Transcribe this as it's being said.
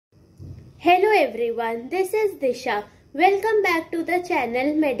Hello everyone, this is Disha. Welcome back to the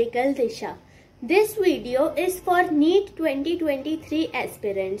channel Medical Disha. This video is for NEET 2023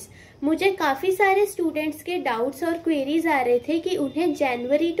 aspirants. मुझे काफ़ी सारे students के doubts और queries आ रहे थे कि उन्हें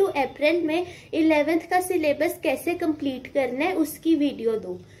जनवरी टू अप्रैल में 11th का सिलेबस कैसे कंप्लीट करना है, उसकी वीडियो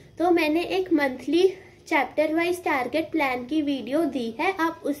दूँ। तो मैंने एक monthly chapter wise target plan की वीडियो दी है,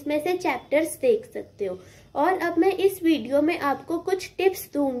 आप उसमें से चैप्टर्स देख सकते हो। और अब मैं इस वीडियो में आपको कुछ टिप्स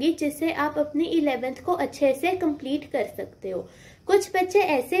दूंगी जिससे आप अपनी 11th को अच्छे से कंप्लीट कर सकते हो। कुछ बच्चे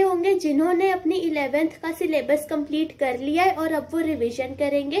ऐसे होंगे जिन्होंने अपनी 11th का सिलेबस कंप्लीट कर लिया है और अब वो रिवीजन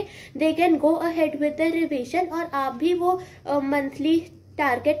करेंगे। They can go ahead with the revision और आप भी वो मंथली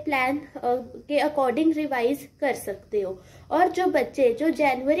टारगेट प्लान के अकॉर्डिंग रिवाइज कर सकते हो। और जो बच्चे जो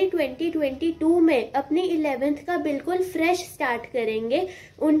जनवरी 2022 में अपनी 11th का बिल्कुल फ्रेश स्टार्ट करेंगे,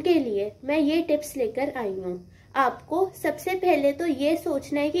 उनके लिए मैं ये टिप्स लेकर आई हूँ। आपको सबसे पहले तो ये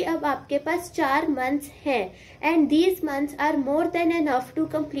सोचना है कि अब आपके पास 4 मंथ्स हैं and these months are more than enough to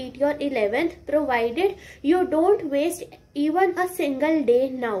complete your 11th provided you don't waste even a single day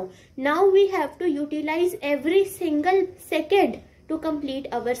now. Now we have to utilize every single second to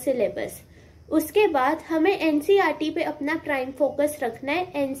complete our syllabus. उसके बाद हमें NCERT पे अपना prime focus रखना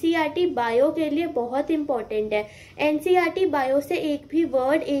है। NCERT bio के लिए बहुत इंपॉर्टेंट है। एनसीईआरटी बायो से एक भी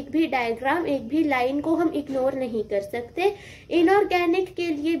वर्ड, एक भी डायग्राम, एक भी लाइन को हम इग्नोर नहीं कर सकते। इनऑर्गेनिक के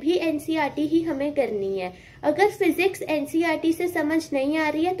लिए भी एनसीईआरटी ही हमें करनी है। अगर फिजिक्स एनसीईआरटी से समझ नहीं आ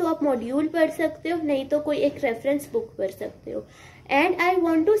रही है तो आप मॉड्यूल पढ़ सकते हो, नहीं तो कोई एक रेफरेंस बुक पढ़ सकते हो। And I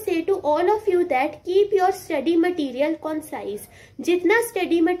want to say to all of you that keep your study material concise. जितना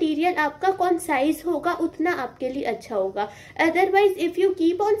study material आपका concise होगा उतना आपके लिए अच्छा होगा। Otherwise, if you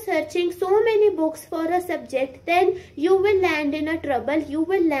keep on searching so many books for a subject, then you will land in a trouble. You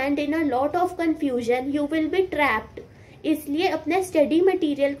will land in a lot of confusion. You will be trapped. इसलिए अपने study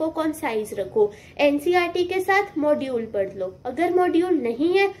material को concise रखो। NCERT के साथ module पढ़ लो, अगर module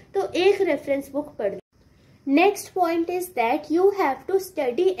नहीं है तो एक रेफरेंस बुक पढ़ लो। Next point is that you have to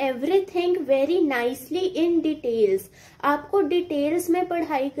study everything very nicely in details. आपको डिटेल्स में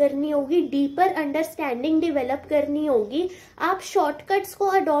पढ़ाई करनी होगी, डीपर अंडरस्टैंडिंग डेवलप करनी होगी। आप शॉर्टकट्स को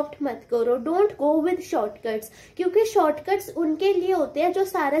अडॉप्ट मत करो, डोंट गो विद शॉर्टकट्स, क्योंकि शॉर्टकट्स उनके लिए होते हैं जो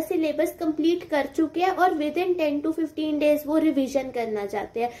सारा सिलेबस कंप्लीट कर चुके हैं और विद इन 10 to 15 डेज वो रिवीजन करना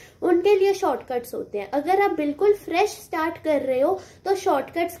चाहते हैं, उनके लिए शॉर्टकट्स होते हैं। अगर आप बिल्कुल फ्रेश स्टार्ट कर रहे हो तो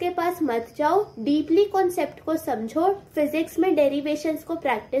शॉर्टकट्स के पास मत जाओ, डीपली कॉन्सेप्ट को समझो, फिजिक्स में डेरिवेशंस को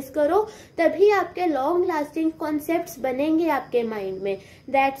प्रैक्टिस करो, तभी आपके लॉन्ग लास्टिंग कॉन्सेप्ट्स बनेंगे आपके माइंड में।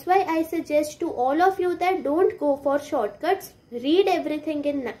 That's why I suggest to all of you that don't go for shortcuts, read everything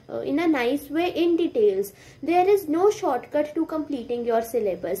in a nice way in details. There is no shortcut to completing your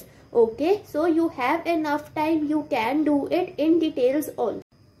syllabus. Okay, so you have enough time, you can do it in details also.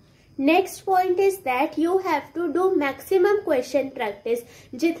 Next point is that you have to do maximum question practice.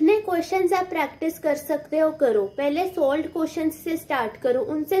 जितने questions आप practice कर सकते हो करो। पहले solved questions से start करो,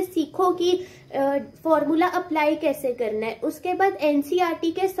 उनसे सीखो कि फॉर्मूला अप्लाई कैसे करना है। उसके बाद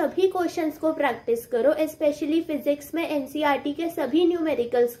एनसीईआरटी के सभी क्वेश्चंस को प्रैक्टिस करो, स्पेशली फिजिक्स में एनसीईआरटी के सभी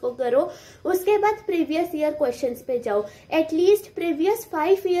न्यूमेरिकल्स को करो। उसके बाद प्रीवियस ईयर क्वेश्चंस पे जाओ, एटलीस्ट प्रीवियस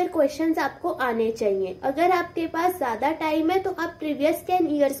 5 ईयर क्वेश्चंस आपको आने चाहिए। अगर आपके पास ज्यादा टाइम है तो आप प्रीवियस 10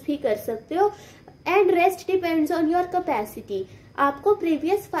 ईयर्स भी कर सकते हो। And rest depends on your capacity. आपको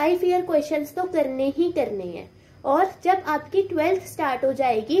प्रीवियस 5 ईयर क्वेश्चंस तो करने ही करने हैं। और जब आपकी 12th स्टार्ट हो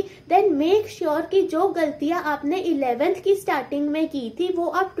जाएगी देन मेक श्योर कि जो गलतियां आपने 11th की स्टार्टिंग में की थी वो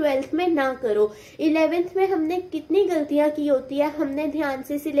आप 12th में ना करो। 11th में हमने कितनी गलतियां की होती है, हमने ध्यान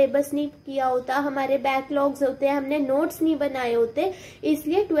से सिलेबस नहीं किया होता, हमारे बैकलॉग्स होते हैं, हमने नोट्स नहीं बनाए होते।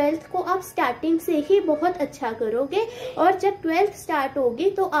 इसलिए 12th को आप स्टार्टिंग से ही बहुत अच्छा करोगे। और जब 12th स्टार्ट होगी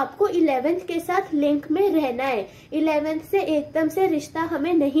तो आपको 11th के साथ लिंक में रहना है। 11th से एकदम से रिश्ता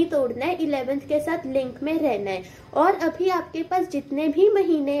हमें नहीं तोड़ना है, 11th के साथ लिंक में रहना है। और अभी आपके पास जितने भी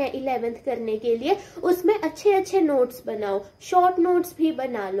महीने हैं 11th करने के लिए, उसमें अच्छे अच्छे नोट्स बनाओ, शॉर्ट नोट्स भी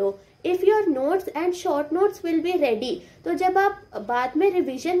बना लो। If your notes and short notes will be ready, तो जब आप बाद में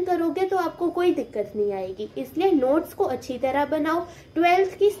रिवीजन करोगे तो आपको कोई दिक्कत नहीं आएगी। इसलिए नोट्स को अच्छी तरह बनाओ,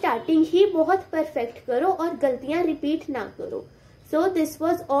 12th की स्टार्टिंग ही बहुत परफेक्ट करो और गलतियां रिपीट ना करो। So this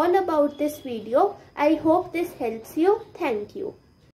was all about this video. I hope this helps you. Thank you.